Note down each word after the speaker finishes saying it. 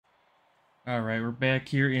Alright, we're back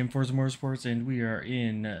here in Forza Motorsports, and we are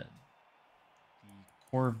in the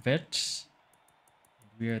Corvette.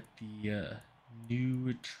 We're at the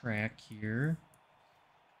new track here.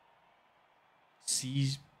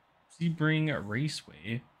 Sebring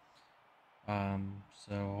Raceway.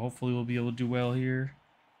 So hopefully we'll be able to do well here.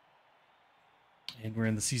 And we're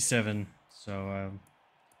in the C7, so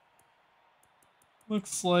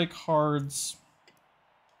looks like hards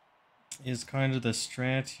is kind of the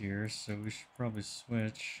strat here, so we should probably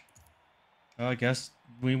switch. Oh, I guess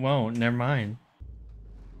we won't, never mind.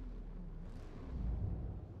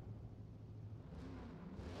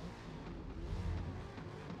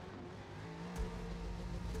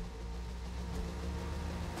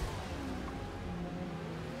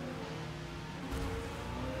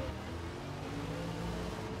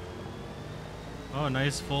 Oh,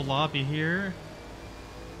 nice full lobby here.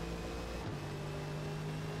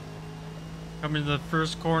 Coming to the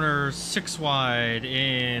first corner, 6 wide,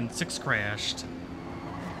 and 6 crashed.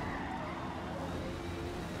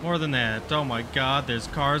 More than that. Oh my god, there's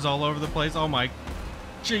cars all over the place. Oh my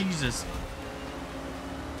Jesus.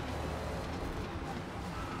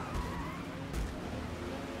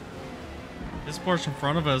 This Porsche in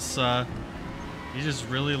front of us, he's just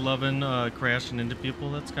really loving crashing into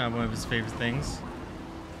people. That's kind of one of his favorite things.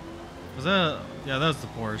 Was that? Yeah, that was the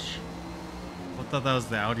Porsche. I thought that was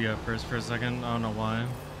the Audi at first for a second. I don't know why.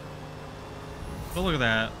 But look at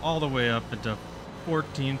that. All the way up into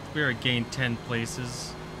 14th. We are gained 10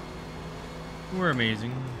 places. We're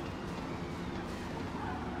amazing.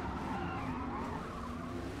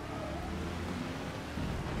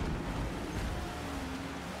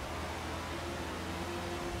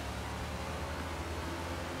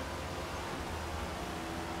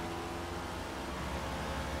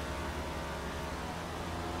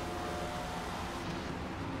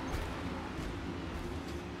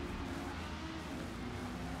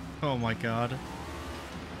 Oh my god.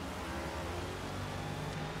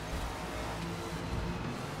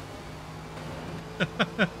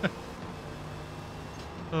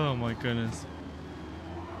 Oh my goodness.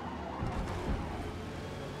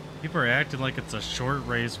 People are acting like it's a short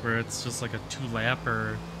race where it's just like a 2-lap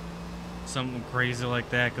or something crazy like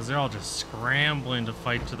that, because they're all just scrambling to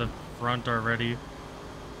fight to the front already.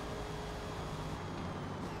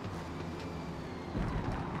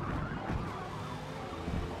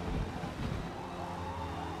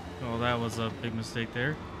 Oh, that was a big mistake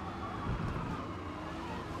there.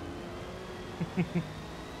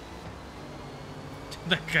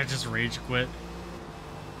 That guy just rage quit.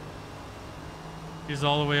 He's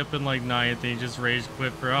all the way up in like 9th and he just rage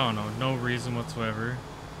quit for, I don't know, no reason whatsoever.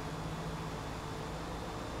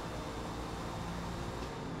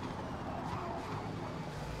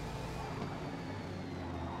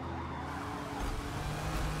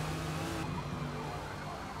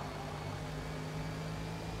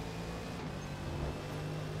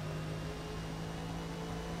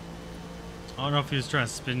 I don't know if he was trying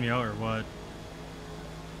to spin me out or what.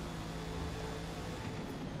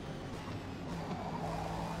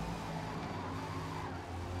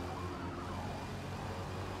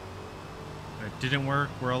 It didn't work.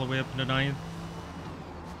 We're all the way up into 9th.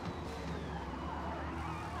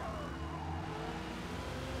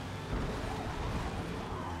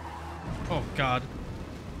 Oh, God.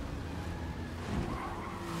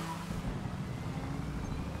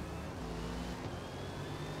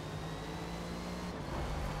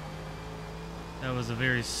 That was a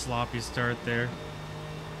very sloppy start there.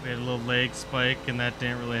 We had a little leg spike and that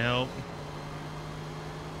didn't really help.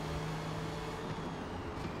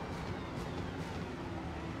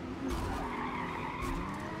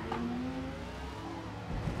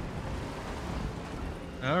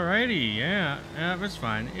 Alrighty, yeah, it's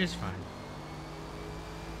fine, it's fine.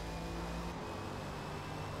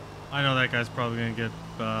 I know that guy's probably gonna get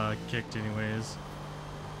kicked anyways.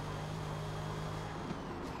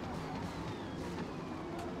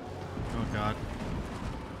 Oh God.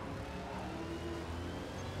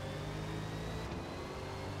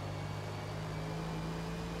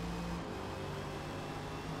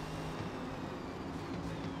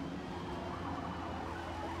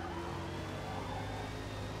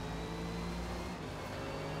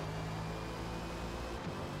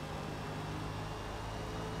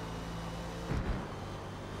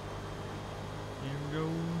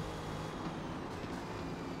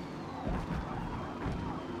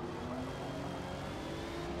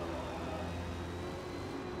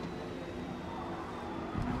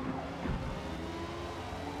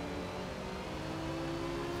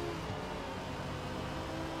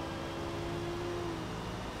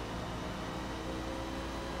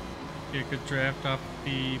 get a good draft off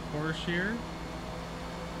the Porsche here.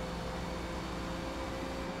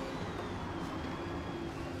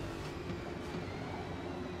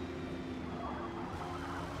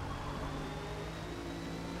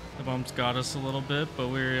 The bumps got us a little bit, but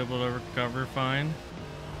we were able to recover fine.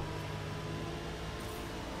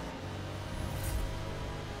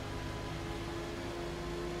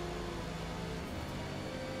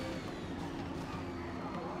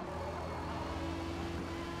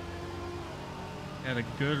 Had a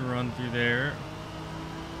good run through there.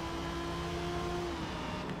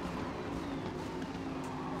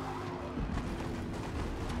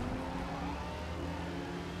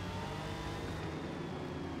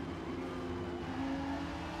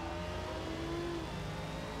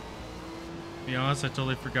 To be honest, I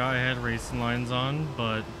totally forgot I had racing lines on,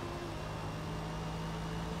 but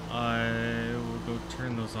I will go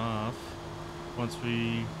turn those off once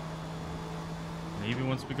we, maybe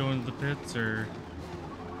once we go into the pits, or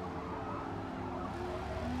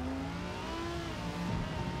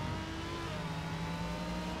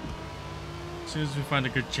as soon as we find a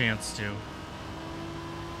good chance to.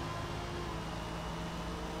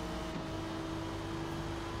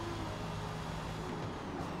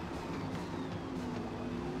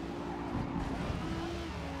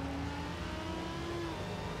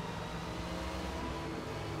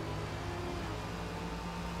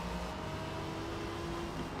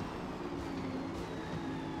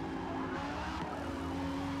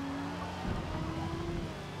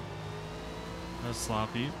 That's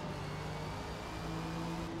sloppy.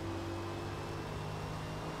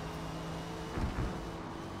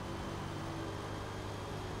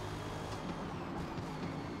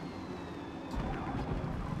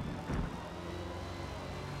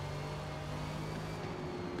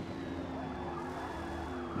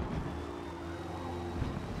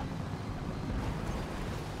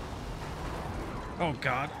 Oh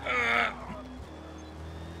God.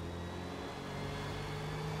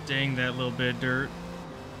 Dang that little bit of dirt.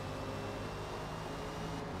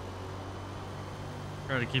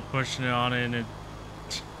 Try to keep pushing it on it, and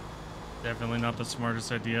it's definitely not the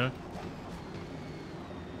smartest idea.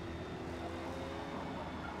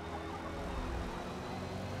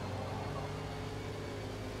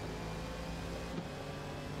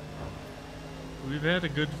 We've had a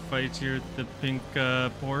good fight here at the pink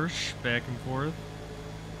Porsche, back and forth.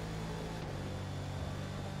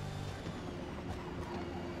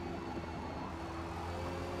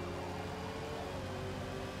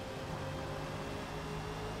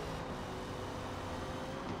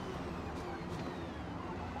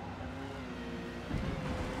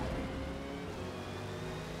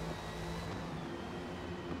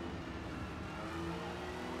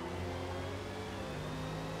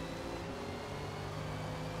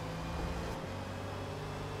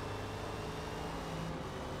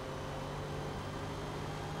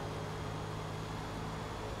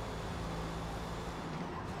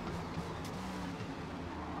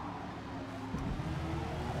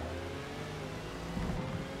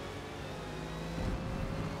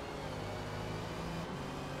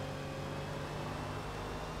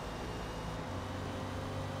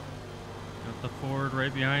 The Ford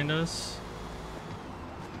right behind us.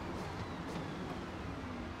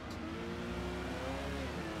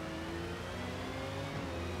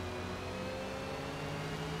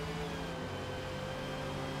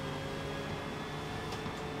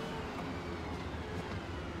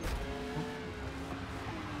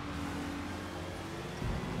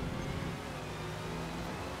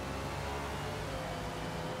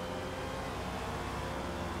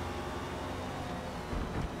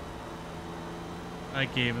 I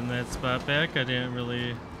gave him that spot back. I didn't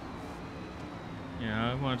really,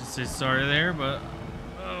 I wanted to say sorry there, but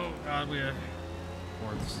oh God, we have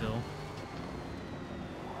fourth still.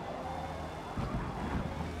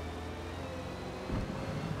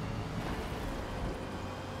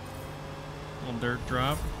 Little dirt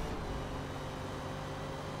drop.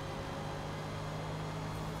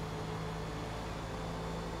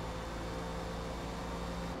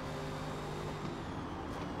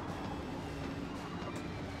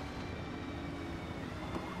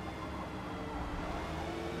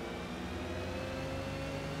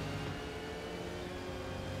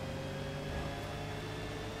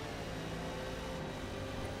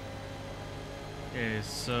 Okay,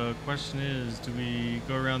 so question is, do we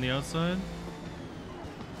go around the outside?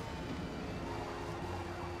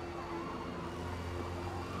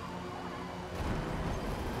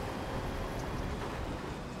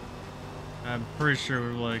 I'm pretty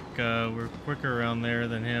sure we're quicker around there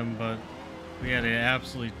than him, but we had an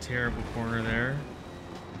absolutely terrible corner there.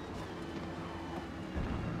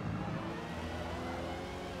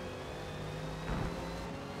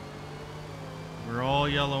 all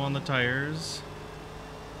yellow on the tires.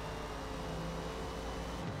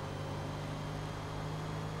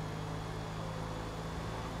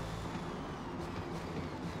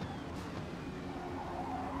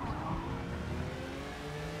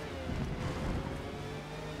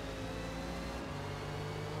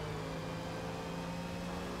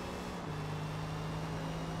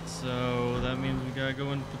 So that means we gotta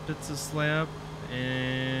go into the pits a slap,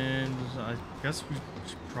 and I guess we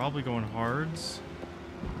should probably go in hards.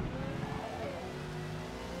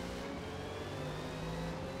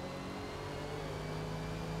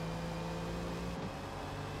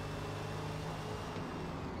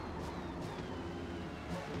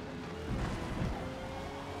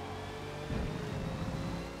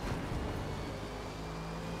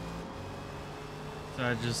 So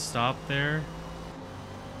I just stop there.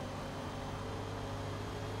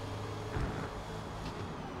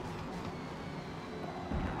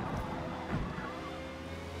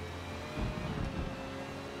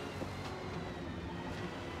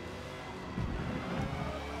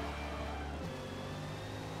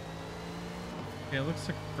 Okay, it looks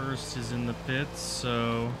like first is in the pits,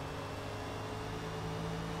 so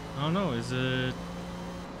I don't know, is it?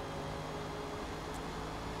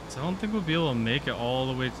 So I don't think we'll be able to make it all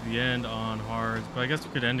the way to the end on hards, but I guess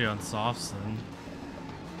we could end it on softs then.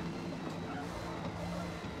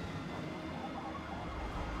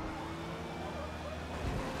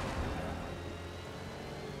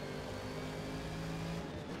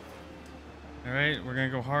 Alright, we're gonna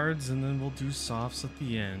go hards and then we'll do softs at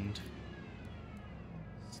the end.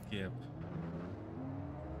 Skip.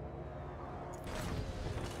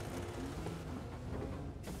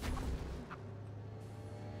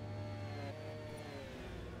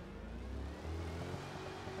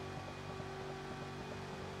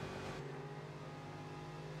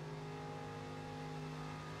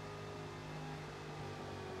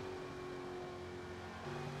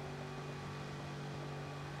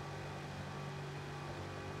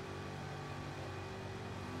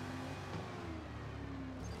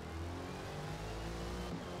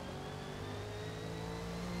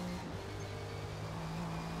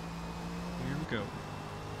 Go.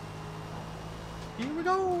 Here we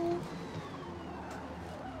go.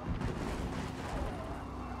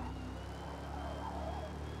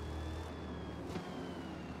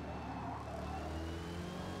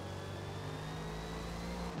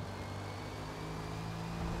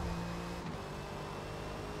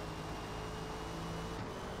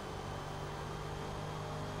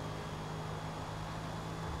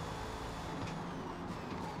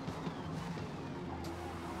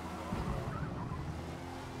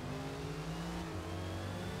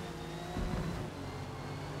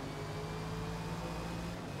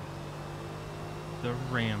 The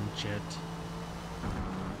ramjet.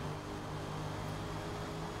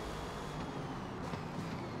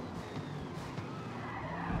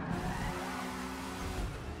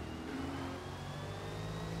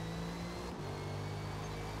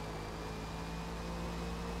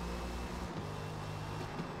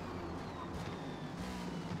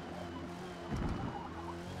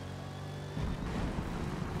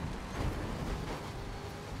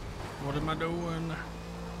 What am I doing?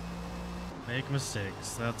 Make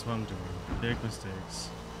mistakes. That's what I'm doing. Big mistakes.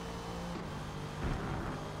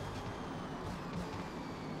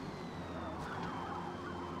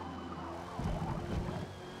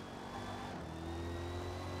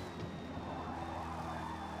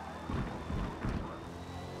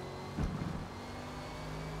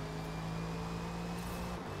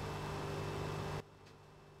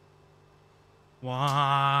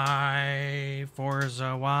 Why,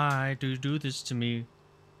 Forza, why do you do this to me?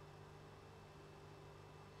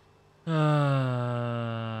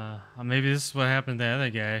 Maybe this is what happened to the other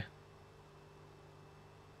guy.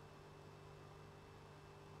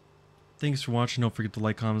 Thanks for watching. Don't forget to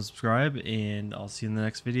like, comment, subscribe, and I'll see you in the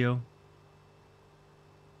next video.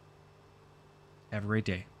 Have a great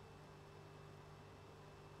day.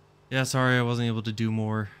 Yeah, sorry I wasn't able to do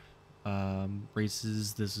more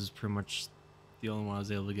races. This is pretty much the only one I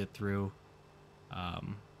was able to get through.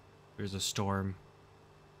 There's a storm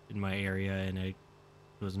in my area and it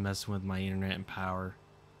was messing with my internet and power.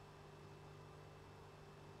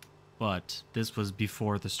 But this was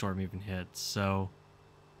before the storm even hit, so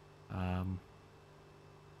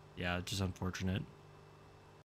yeah, just unfortunate.